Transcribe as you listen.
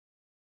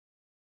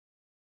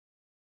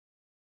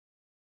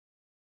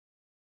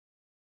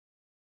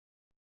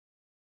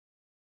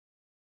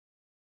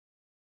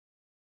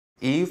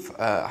Eve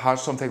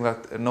has something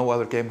that no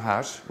other game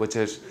has, which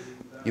is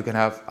you can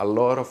have a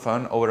lot of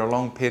fun over a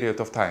long period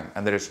of time,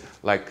 and there is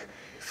like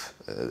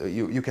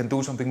you can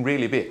do something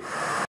really big.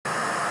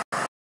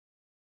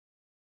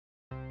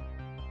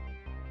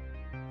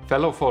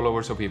 Fellow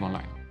followers of EVE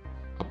Online,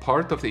 a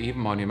part of the EVE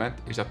monument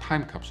is a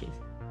time capsule.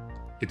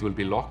 It will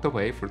be locked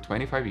away for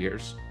 25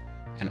 years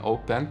and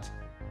opened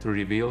to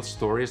reveal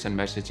stories and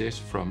messages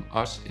from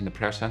us in the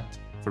present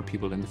for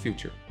people in the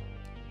future.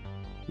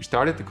 We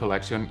started the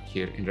collection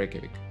here in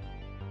Reykjavik.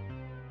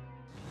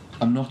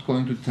 I'm not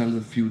going to tell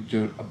the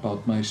future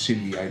about my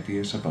silly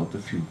ideas about the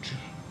future,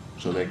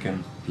 so they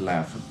can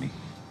laugh at me.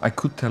 I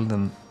could tell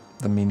them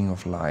the meaning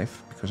of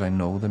life, because I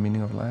know the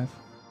meaning of life.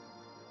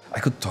 I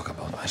could talk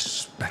about my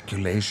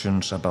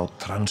speculations about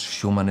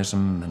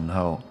transhumanism and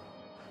how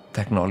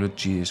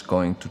technology is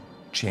going to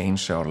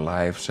change our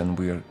lives and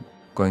we are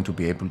going to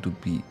be able to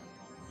be,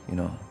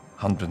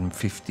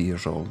 150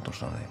 years old or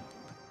something.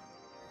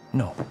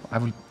 No, I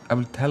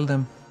will tell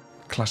them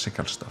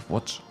classical stuff,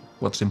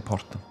 what's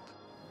important.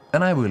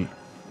 And I will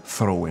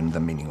throw in the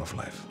meaning of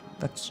life.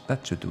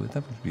 That should do it.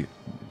 That would be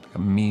a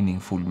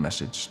meaningful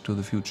message to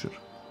the future.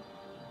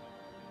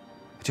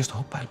 I just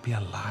hope I'll be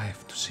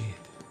alive to see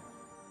it.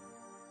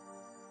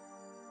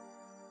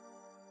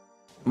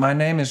 My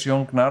name is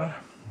Gnarr.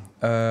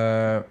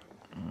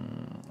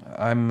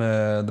 I'm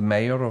the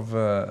mayor of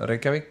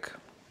Reykjavik.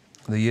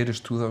 The year is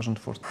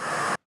 2014.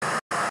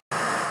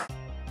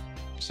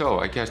 So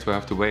I guess we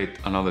have to wait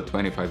another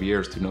 25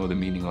 years to know the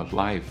meaning of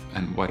life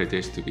and what it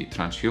is to be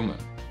transhuman.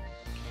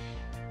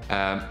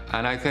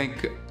 And I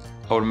think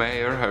our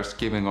mayor has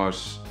given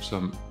us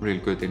some real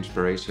good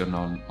inspiration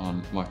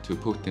on what to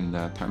put in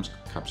the time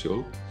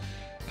capsule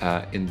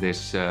in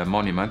this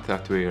monument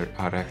that we are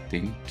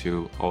erecting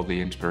to all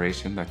the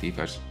inspiration that Eve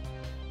has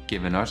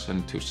given us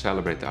and to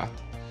celebrate that.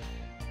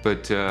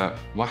 But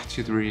what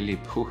should we really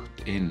put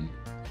in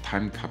a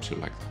time capsule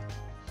like that?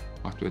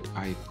 What would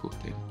I put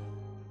in?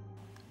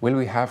 Will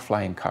we have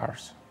flying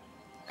cars?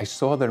 I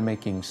saw they're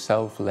making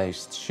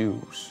self-laced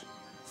shoes.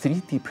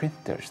 3D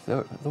printers,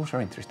 those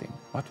are interesting.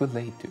 What will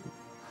they do?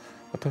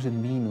 What does it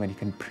mean when you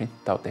can print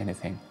out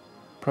anything?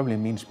 Probably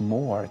means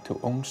more to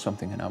own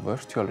something in a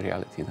virtual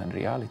reality than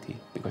reality,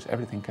 because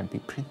everything can be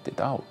printed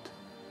out.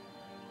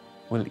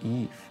 Will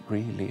Eve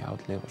really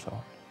outlive us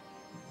all?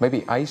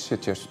 Maybe I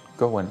should just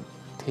go and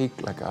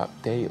take like a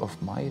day of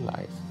my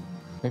life.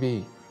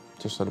 Maybe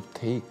just sort of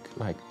take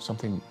like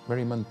something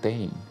very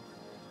mundane.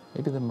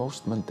 Maybe the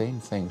most mundane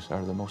things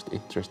are the most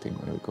interesting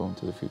when we go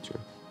into the future.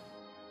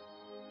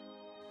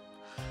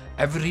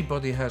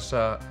 Everybody has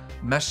a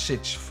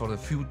message for the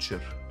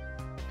future.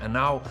 And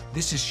now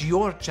this is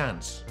your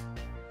chance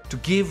to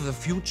give the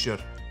future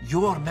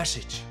your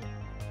message.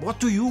 What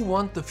do you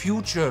want the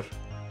future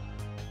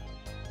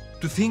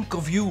to think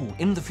of you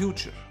in the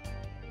future?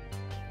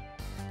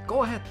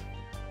 Go ahead.